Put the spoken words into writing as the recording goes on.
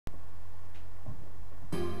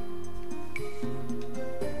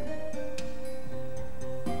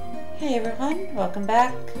Hey everyone, welcome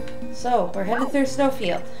back. So, we're headed through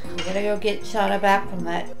Snowfield. We gotta go get Shauna back from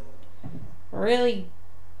that really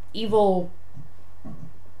evil...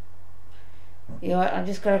 You know what, I'm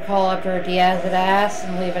just gonna call up her Diaz and ass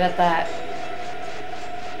and leave it at that.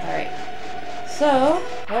 Alright. So,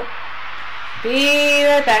 be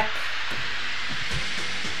right back.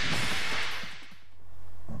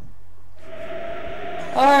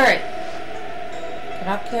 Alright.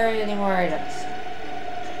 Cannot carry any more items.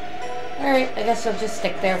 Alright, I guess I'll just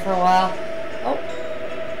stick there for a while. Oh.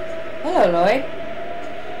 Hello, Lloyd.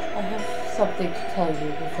 I have something to tell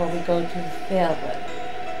you before we go to the Velvet.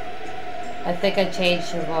 I think I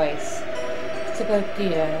changed your voice. It's about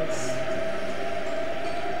Diaz.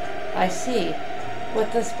 I see.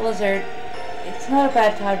 With this blizzard, it's not a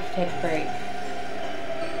bad time to take a break.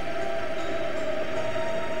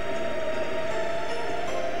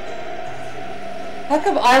 How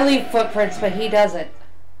come I leave footprints but he doesn't?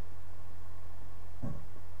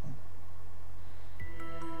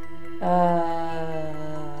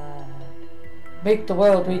 Make the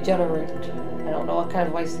world regenerate. I don't know what kind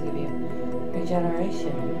of voice to give you.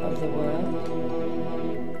 Regeneration of the world.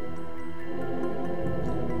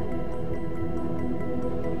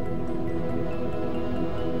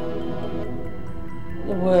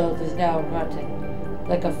 The world is now rotting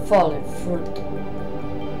like a fallen fruit.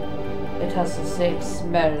 It has the same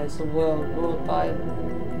smell as the world ruled by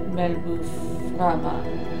Melbuframa.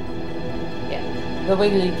 Yeah, the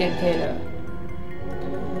wiggly dictator.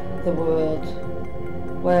 The world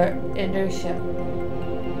where inertia...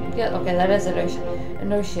 Yeah, okay, that is inertia.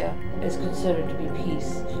 Inertia is considered to be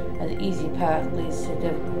peace, and the easy path leads to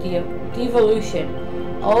devolution.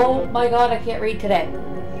 Oh my god, I can't read today.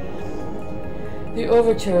 The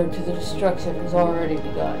overture to the destruction has already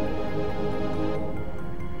begun.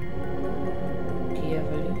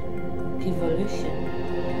 Devolution.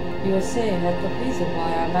 You are saying that the reason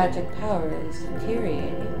why our magic power is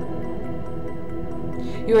deteriorating.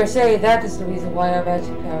 You are saying that is the reason why our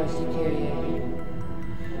magic power is deteriorating.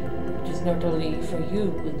 It is not only for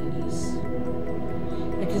you, Willies.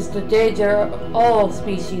 It is the danger all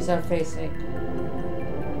species are facing.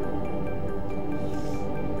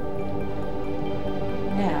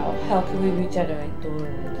 Now, how can we regenerate the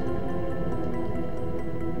world?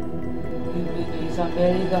 You Willies are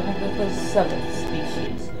merely the 107th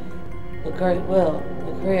species. The great will,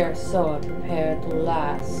 the career so prepared to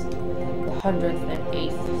last.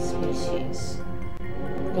 108th species.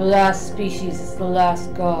 The last species is the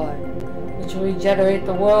last god, which will regenerate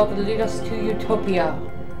the world and lead us to utopia.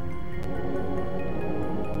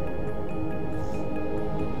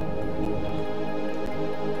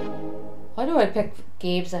 Why do I pick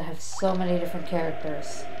games that have so many different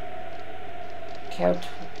characters? Count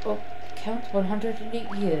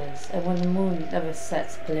 108 years, and when the moon never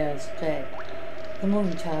sets, glares red. The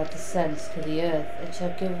moon child descends to the earth and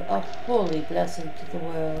shall give a holy blessing to the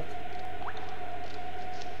world.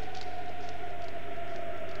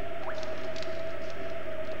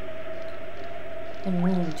 The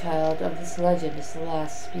moon child of this legend is the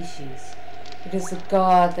last species. It is the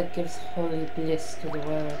god that gives holy bliss to the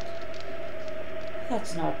world.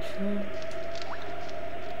 That's not true.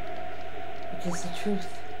 It is the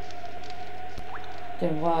truth.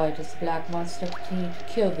 Then why does the black monster continue to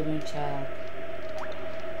kill the moon child?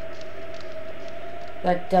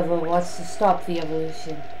 That devil wants to stop the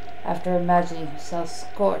evolution after imagining himself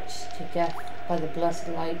scorched to death by the blessed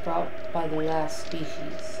light brought by the last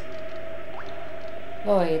species.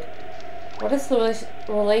 Lloyd, what is the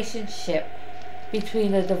relationship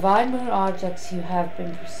between the divine moon objects you have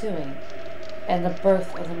been pursuing and the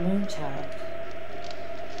birth of the moon child?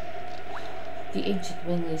 The ancient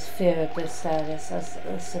Winglies feared their status as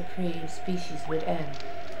the supreme species would end,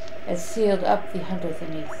 and sealed up the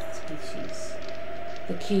 108th species.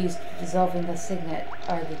 The keys to dissolving the signet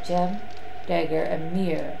are the gem, dagger, and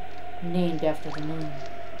mirror, named after the moon.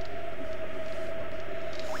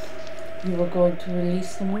 You were going to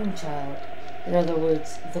release the moon child, in other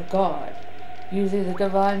words, the god, using the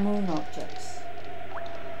divine moon objects.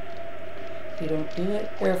 If you don't do it,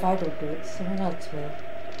 or if I don't do it, someone else will.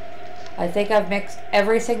 I think I've mixed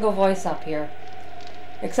every single voice up here,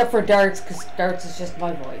 except for Darts, because Darts is just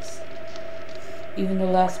my voice. Even the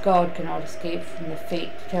last god cannot escape from the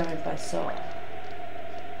fate determined by Saw.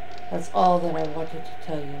 That's all that I wanted to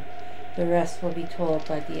tell you. The rest will be told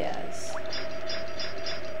by Diaz.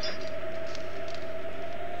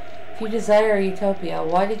 If you desire utopia,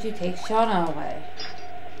 why did you take Shauna away?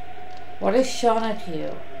 What is Shauna to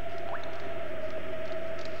you?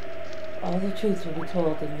 All the truth will be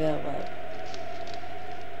told in Velvet.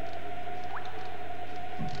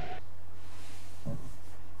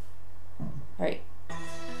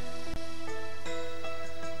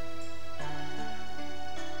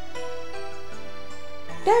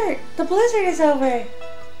 The blizzard is over!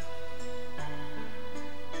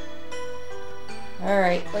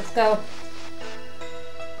 Alright, let's go.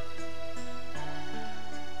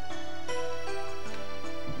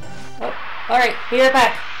 Oh, alright, be right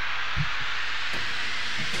back.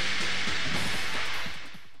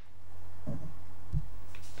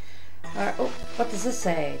 Oh, what does this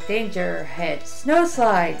say? Danger ahead. Snow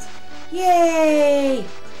slides! Yay!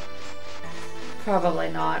 Probably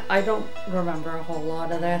not. I don't remember a whole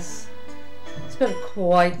lot of this. It's been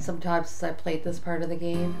quite some time since I played this part of the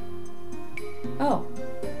game. Oh.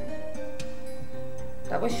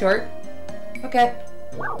 That was short. Okay.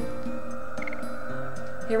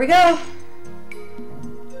 Here we go!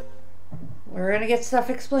 We're gonna get stuff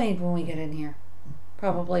explained when we get in here.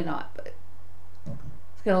 Probably not, but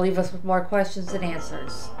it's gonna leave us with more questions than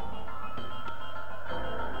answers.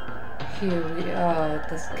 Here we are,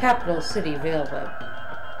 this capital city, Veilweb.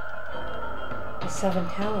 The 7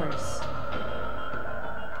 towers.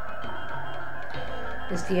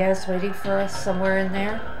 Is Diaz waiting for us somewhere in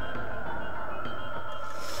there?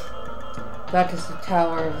 That is the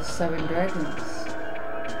Tower of the 7 Dragons.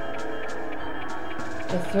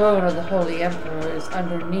 The throne of the Holy Emperor is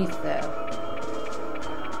underneath there.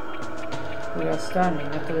 We are standing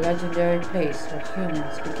at the legendary place where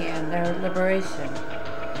humans began their liberation.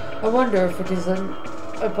 I wonder if it is an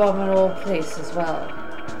abominable place as well.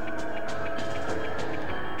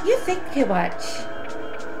 You think too much.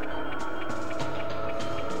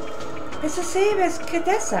 It's the same as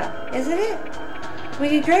Cadessa, isn't it?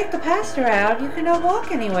 When you drag the past around, you cannot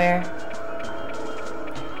walk anywhere.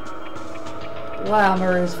 Wow,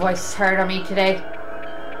 Maru's voice is hard on me today.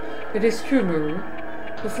 It is true, Maru.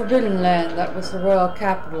 The Forbidden Land that was the royal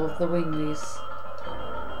capital of the Winglies.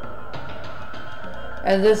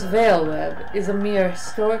 And this Veilweb is a mere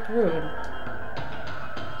historic ruin.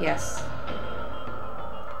 Yes.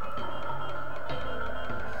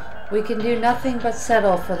 We can do nothing but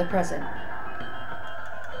settle for the present.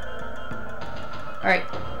 Alright.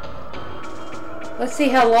 Let's see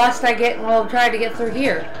how lost I get while I'm trying to get through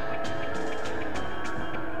here.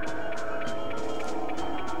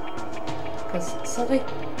 Because something...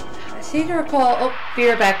 I seem to recall... Oh, be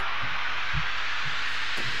right back.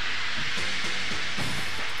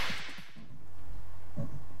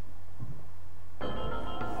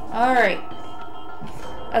 Alright.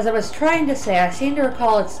 As I was trying to say, I seem to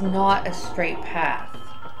recall it's not a straight path.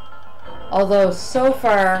 Although, so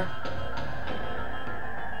far...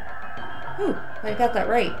 Ooh, I got that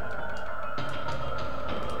right.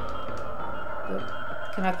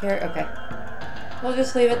 Can I carry? Okay. We'll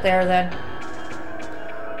just leave it there then.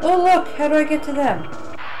 Oh look, how do I get to them?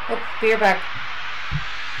 Oh, be right back.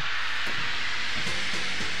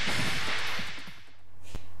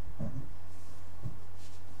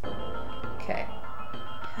 Okay.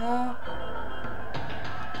 How?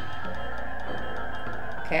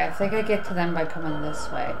 Okay, I think I get to them by coming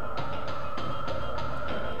this way.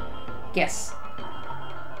 Yes.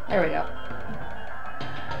 There we go.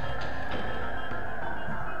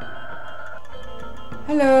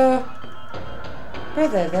 Hello.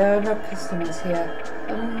 Brother, there are no customers here.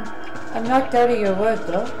 I'm not doubting your word,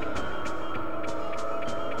 though.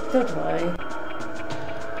 Don't worry.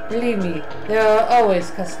 Believe me, there are always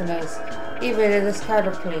customers, even in this kind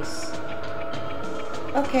of place.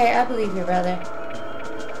 Okay, I believe you, brother.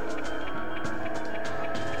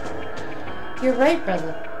 You're right,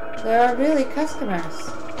 brother. There are really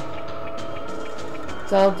customers.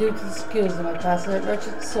 It's all due to the skills of my passionate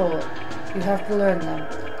merchant soul. You have to learn them.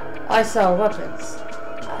 I sell weapons.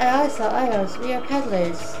 I sell items. We are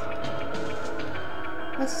peddlers.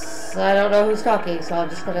 I don't know who's talking, so I'm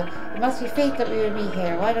just gonna... It must be fate that we would meet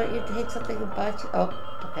here. Why don't you take something and buy... Oh,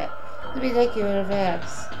 okay. Let me thank you in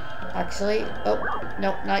advance. Actually... Oh,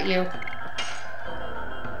 no, not you.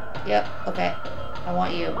 Yep, okay. I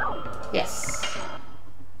want you. Yes.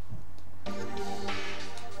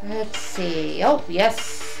 Let's see. Oh,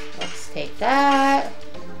 yes. Let's take that.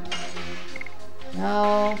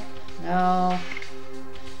 No. No.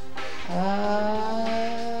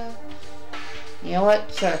 You know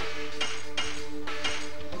what? Sure.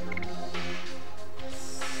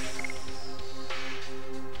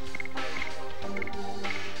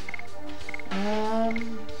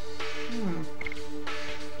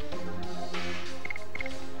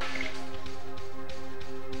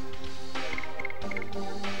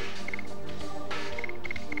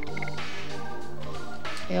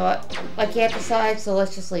 You know what? I can't decide, so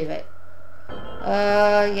let's just leave it.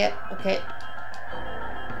 Yep, okay.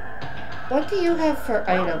 What do you have for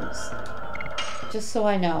items? Just so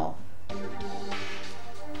I know.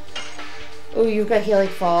 Oh, you've got healing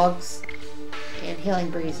fogs. And healing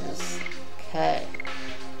breezes. Okay.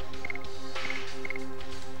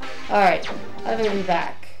 Alright, I'm gonna be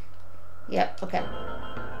back. Yep, okay.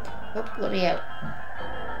 Oh, let me out.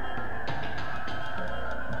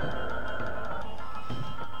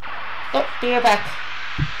 Oh, be right back.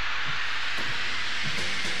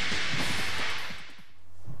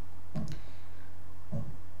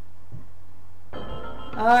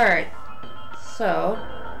 Alright, so...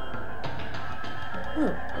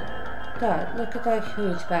 Oh, God, look at that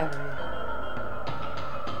huge battery.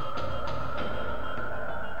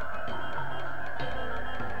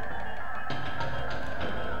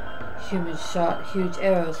 Humans shot huge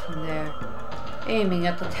arrows from there, aiming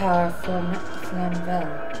at the Tower of Flamvel.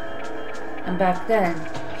 And back then,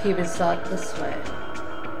 humans saw it this way.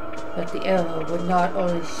 But the arrow would not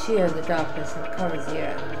only shear the darkness that covers the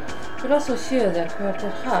earth, but also shear their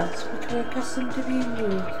corrupted hearts, which were accustomed to being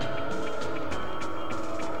moved.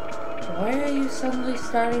 Why are you suddenly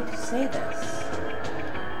starting to say this?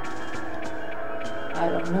 I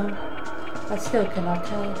don't know. I still cannot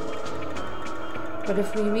tell. But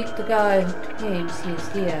if we meet the guy who claims he is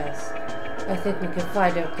Diaz, I think we can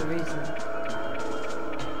find out the reason.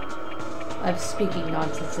 I'm speaking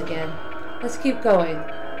nonsense again. Let's keep going.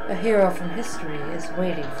 A hero from history is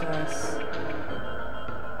waiting for us.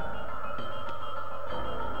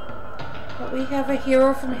 But we have a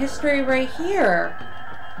hero from history right here.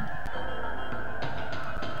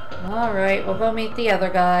 Alright, we'll go meet the other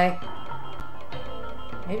guy.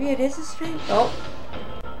 Maybe it is a stream? Oh.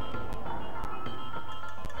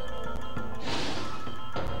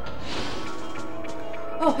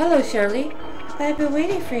 Oh, hello, Shirley. I've been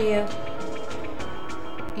waiting for you.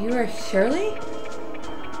 You are Shirley?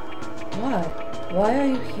 Why? Why are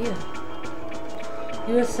you here?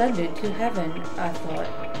 You ascended to heaven, I thought.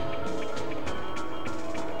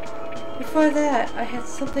 Before that, I had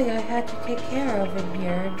something I had to take care of in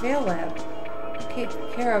here in Vale Lab. Take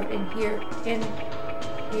care of in here,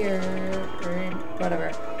 or in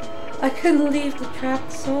whatever. I couldn't leave the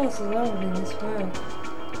trapped souls alone in this world.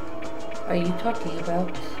 Are you talking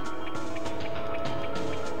about?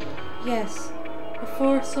 Yes, the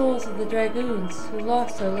 4 souls of the Dragoons who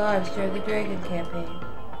lost their lives during the Dragon campaign.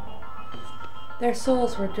 Their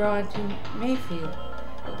souls were drawn to Mayfield.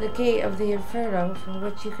 The gate of the Inferno, from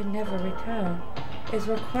which you can never return, is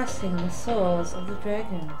requesting the souls of the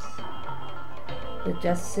Dragons. The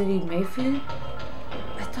Death City Mayfield?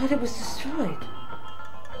 I thought it was destroyed.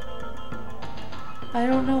 I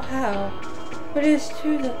don't know how, but it is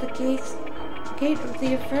true that the gate of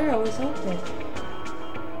the Inferno is open.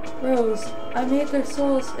 Rose, I made their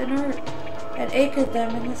souls inert and anchored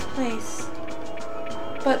them in this place.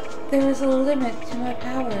 But there is a limit to my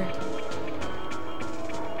power.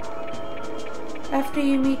 After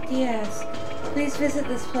you meet Diaz, please visit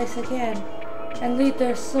this place again and lead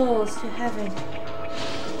their souls to heaven.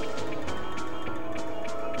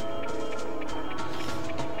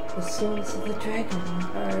 The souls of the dragon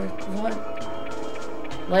are one.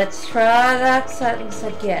 Let's try that sentence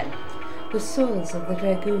again. The souls of the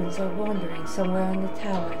dragoons are wandering somewhere in the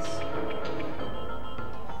towers.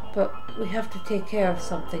 But we have to take care of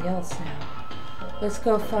something else now. Let's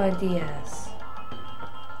go find Diaz.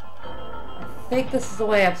 I think this is the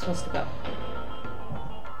way I'm supposed to go.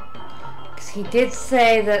 Because he did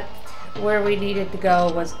say that where we needed to go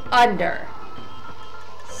was under.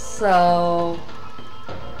 So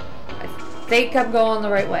I think I'm going the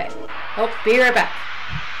right way. Oh, be right back.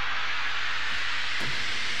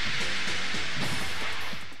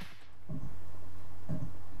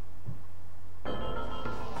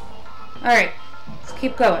 Alright, let's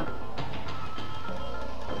keep going.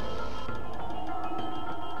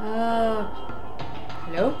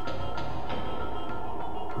 Hello?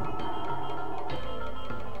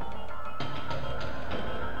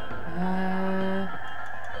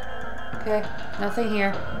 Okay, nothing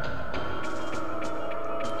here.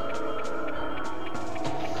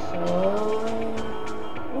 So,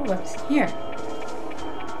 oh, what's here?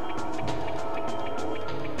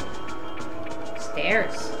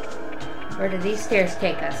 Stairs. Where do these stairs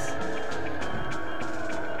take us?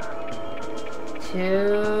 To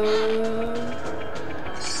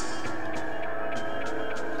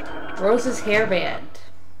Rose's hairband.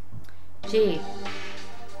 Gee.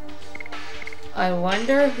 I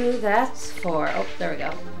wonder who that's for. Oh, there we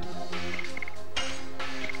go.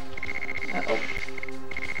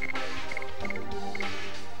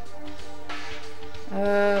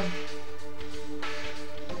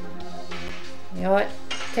 You know what?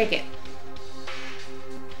 Take it.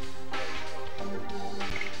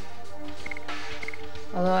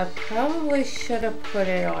 Although I probably should have put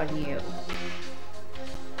it on you.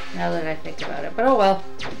 Now that I think about it. But oh well.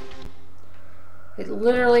 It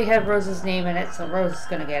literally had Rose's name in it, so Rose is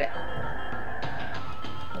gonna get it.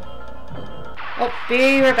 Oh,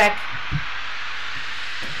 be right back.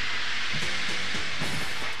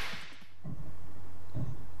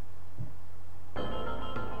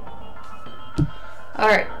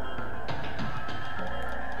 Alright.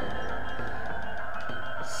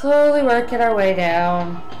 Slowly working our way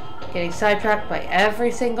down. Getting sidetracked by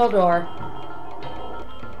every single door.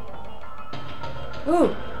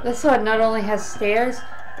 Ooh, this one not only has stairs,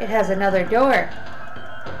 it has another door.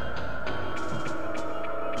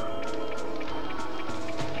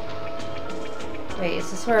 Wait, is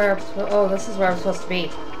this where oh, this is where I'm supposed to be.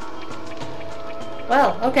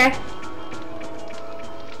 Well, okay.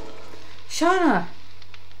 Shauna!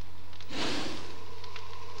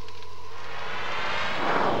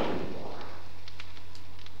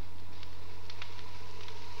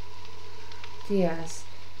 Diaz,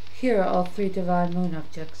 here are all 3 divine moon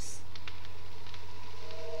objects.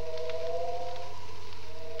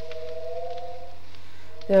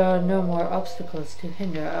 There are no more obstacles to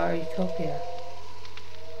hinder our utopia.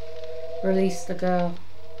 Release the girl.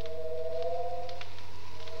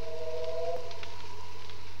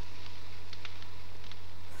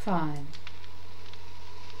 Fine.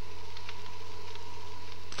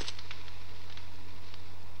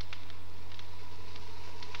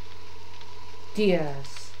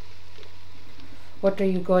 Diaz, what are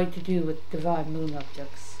you going to do with divine moon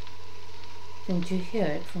objects? Didn't you hear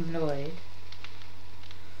it from Lloyd?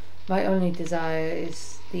 My only desire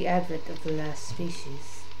is the advent of the last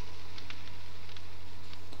species.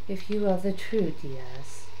 If you are the true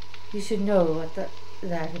Diaz, you should know what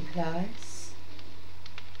that implies.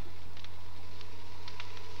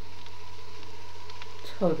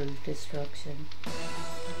 Total destruction.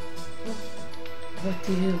 What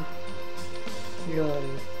do you...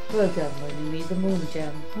 Lloyd, well done learning me the moon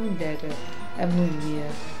gem, moon dagger, and moon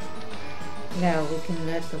mirror. Now we can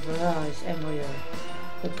let the Virage Embryo,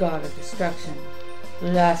 the god of destruction,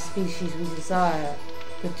 the last species we desire,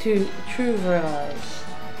 the true Virage,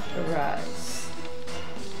 arise.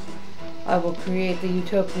 I will create the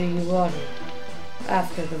utopia you wanted,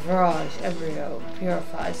 after the Virage Embryo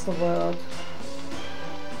purifies the world.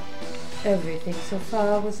 Everything so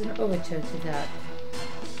far was an overture to that.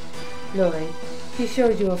 Lloyd, he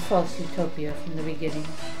showed you a false utopia from the beginning.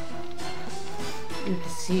 You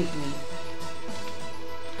deceived me.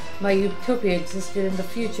 My utopia existed in the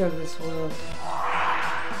future of this world.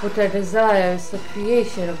 What I desire is the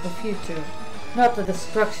creation of the future, not the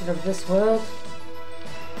destruction of this world.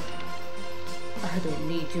 I don't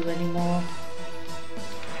need you anymore.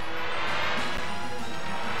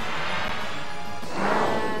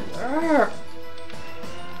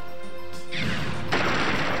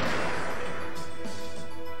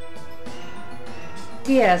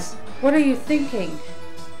 Diaz, what are you thinking?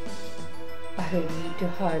 I don't need to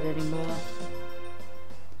hide anymore.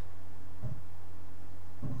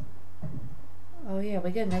 Oh yeah, we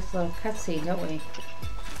get a nice little cutscene, don't we?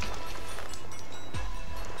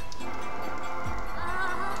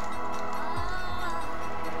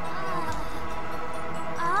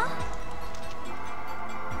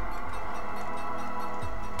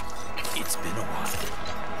 It's been a while.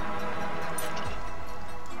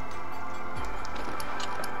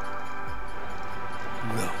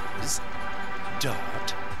 Rose,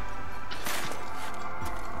 Dot.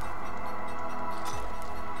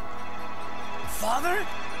 Father?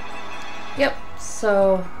 Yep,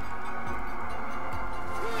 so...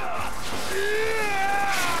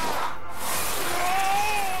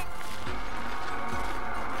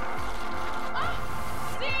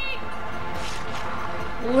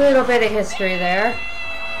 little bit of history there.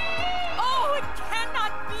 Oh, it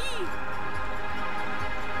cannot be!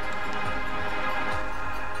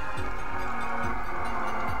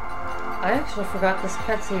 I actually forgot this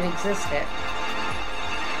cutscene existed.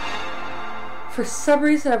 For some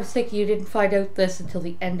reason I was thinking you didn't find out this until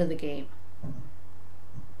the end of the game.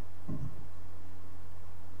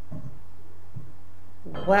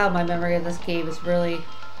 Wow, my memory of this game is really...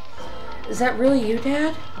 Is that really you,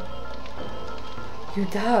 Dad? You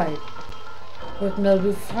died with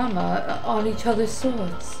Melbufama on each other's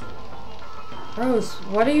swords. Rose,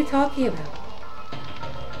 what are you talking about?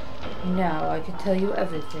 Now I can tell you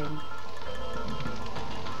everything.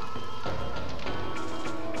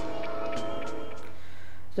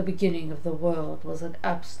 The beginning of the world was an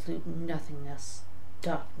absolute nothingness,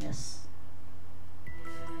 darkness.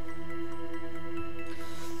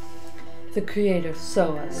 The creator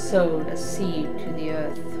Soa sowed a seed to the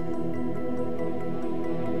earth.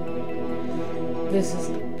 This is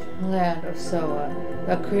the land of Soa,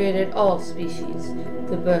 that created all species,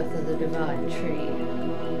 the birth of the divine tree.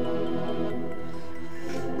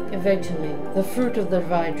 Eventually, the fruit of the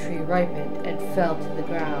divine tree ripened and fell to the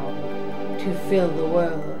ground to fill the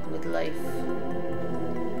world with life.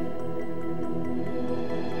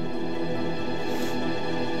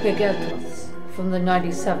 Gigantos from the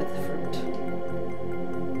 97th fruit.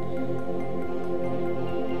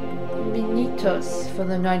 Minitos from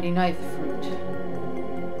the 99th fruit.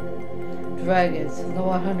 Dragons from the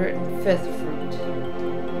 105th fruit.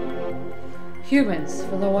 Humans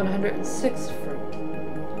from the 106th fruit.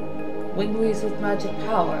 Winglies with magic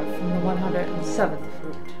power from the 107th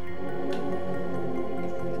fruit.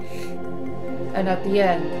 And at the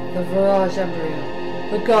end, the Virage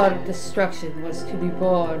embryo, the god of destruction, was to be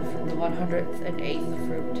born from the 108th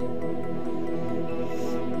fruit.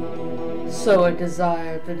 Soa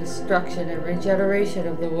desired the destruction and regeneration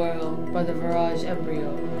of the world by the Virage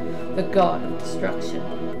embryo, the god of destruction.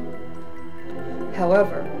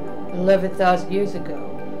 However, 11,000 years ago,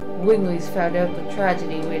 Winglies found out the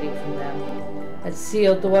tragedy waiting for them, and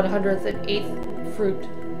sealed the 108th fruit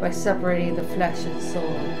by separating the flesh and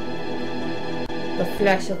soul. The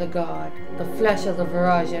flesh of the god, the flesh of the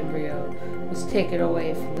Virage embryo, was taken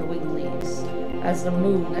away from the Winglies, as the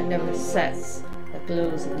moon that never sets, that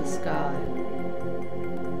glows in the sky.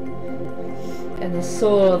 And the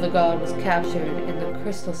soul of the god was captured in the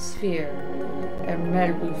crystal sphere, and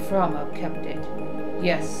Melbu Frama kept it.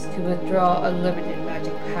 Yes, to withdraw unlimited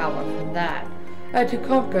magic power from that, and to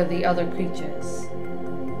conquer the other creatures.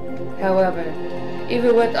 However,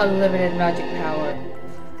 even with unlimited magic power,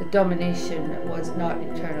 the domination was not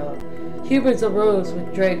eternal. Humans arose with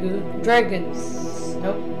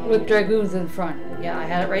with dragoons in front. Yeah, I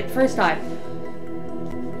had it right the first time.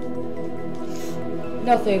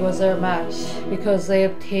 Nothing was their match, because they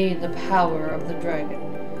obtained the power of the dragon.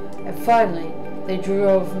 And finally, they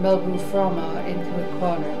drove Melbu Frama into a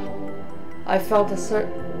corner. I felt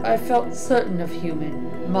certain of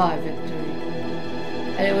my victory.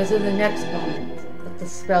 And it was in the next moment that the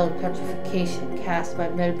spell of petrification cast by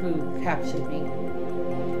Melbu captured me.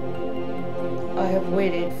 I have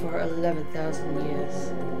waited for 11,000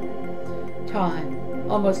 years. Time,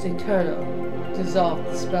 almost eternal, dissolved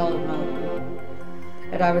the spell of Melbu,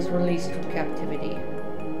 and I was released from captivity.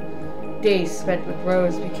 Days spent with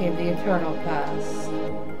Rose became the eternal past,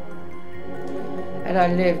 and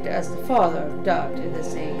I lived as the father of Dot in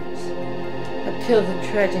this age, until the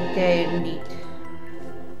tragic day in Neat.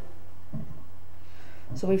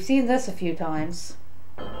 So we've seen this a few times.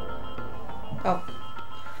 Oh.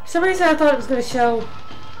 For some reason I thought it was going to show...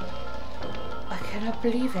 I cannot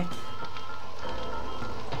believe it.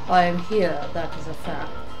 I am here, that is a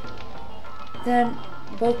fact. Then,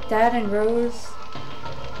 both Dad and Rose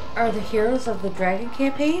are the heroes of the Dragon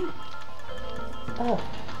campaign? Oh.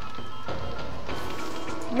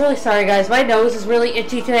 I'm really sorry guys, my nose is really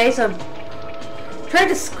itchy today, so I'm trying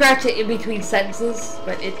to scratch it in between sentences,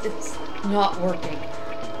 but it's not working.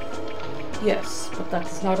 Yes, but that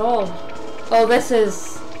is not all. Oh, this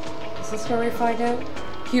is this where we find out?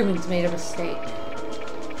 Humans made a mistake.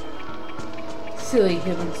 Silly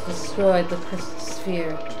humans destroyed the crystal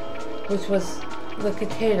sphere, which was the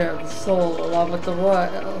container of the soul, along with the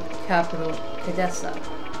royal capital, Cadessa.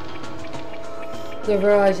 The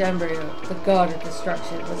Virage embryo, the god of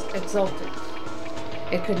destruction, was exalted.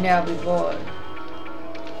 It could now be born.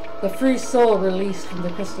 The free soul released from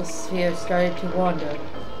the crystal sphere started to wander,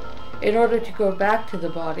 in order to go back to the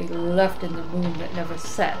body left in the moon that never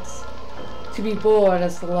sets, to be born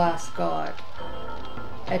as the last god,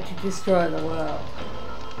 and to destroy the world.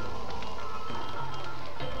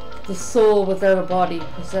 The soul without a body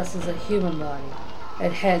possesses a human body,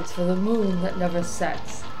 and heads for the moon that never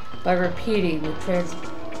sets, by repeating the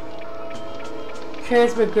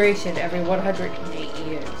transmigration every 108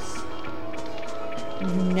 years.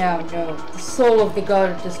 Now know, the soul of the god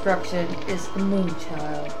of destruction is the moon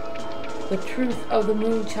child. The truth of the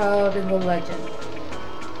moon child in the legend.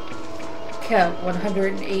 Count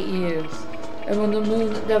 108 years, and when the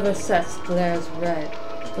moon that never sets glares red,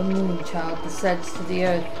 the moon child descends to the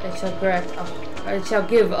earth and shall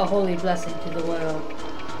give a holy blessing to the world.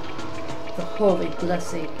 The holy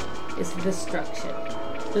blessing is the destruction.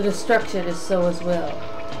 The destruction is Soa's will.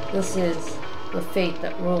 This is the fate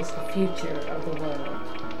that rules the future of the world.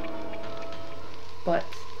 But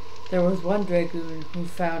there was one dragoon who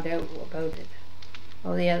found out about it.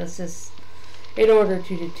 Oh yeah, this is in order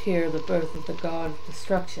to deter the birth of the god of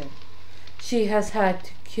destruction. She has had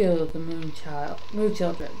to kill the moon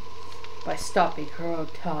children by stopping her own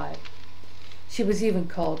time. She was even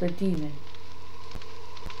called a demon.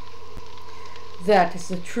 That is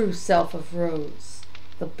the true self of Rose,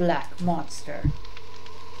 the black monster.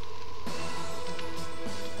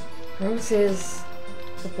 Rose is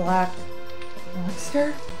the black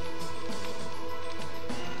monster?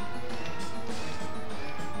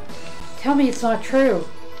 Tell me it's not true.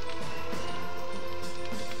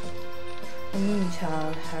 The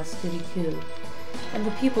Moonchild has to be killed, and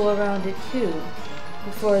the people around it too,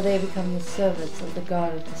 before they become the servants of the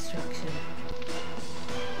God of Destruction.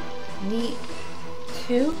 Me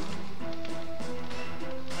too?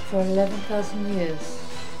 For 11,000 years,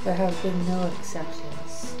 there have been no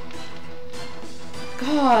exceptions.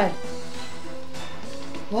 God!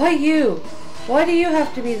 Why you? Why do you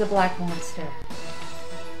have to be the black monster?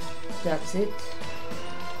 That's it.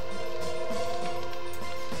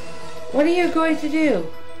 What are you going to do?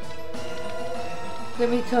 Let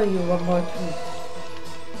me tell you one more truth.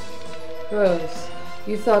 Rose,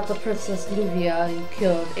 you thought the Princess Luvia you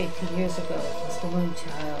killed 18 years ago was the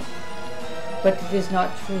Moonchild. But it is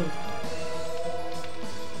not true.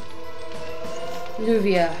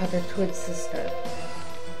 Luvia had her twin sister.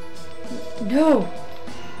 No!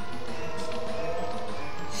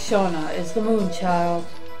 Shauna is the Moonchild.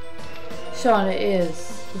 Shauna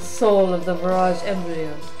is the soul of the Mirage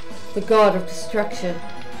Embryo, the God of Destruction.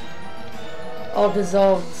 I'll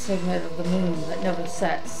dissolve the segment of the moon that never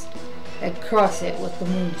sets, and cross it with the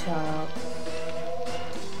Moonchild.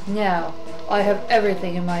 Now, I have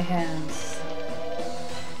everything in my hands.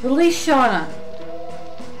 Release Shauna!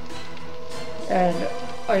 And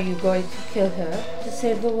are you going to kill her to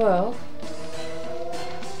save the world?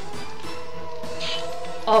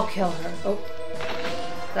 I'll kill her. Oh,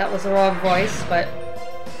 that was the wrong voice, but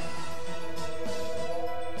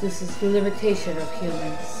this is the limitation of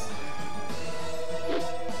humans.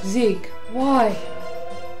 Zeke, why?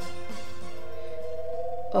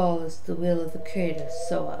 All is the will of the Creator,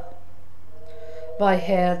 Soa. My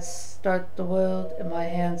hands start the world, and my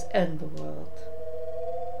hands end the world.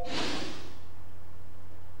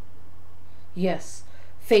 Yes,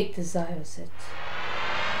 fate desires it.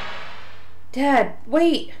 Dad,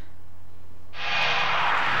 wait!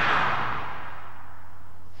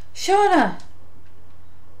 Shauna!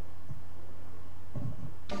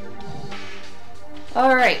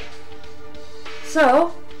 Alright.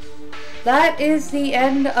 So, that is the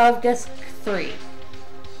end of Disc 3.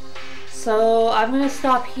 So, I'm going to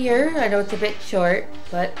stop here. I know it's a bit short,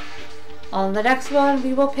 but on the next one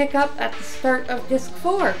we will pick up at the start of Disc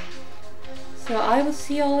 4. So I will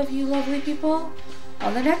see all of you lovely people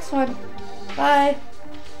on the next one. Bye!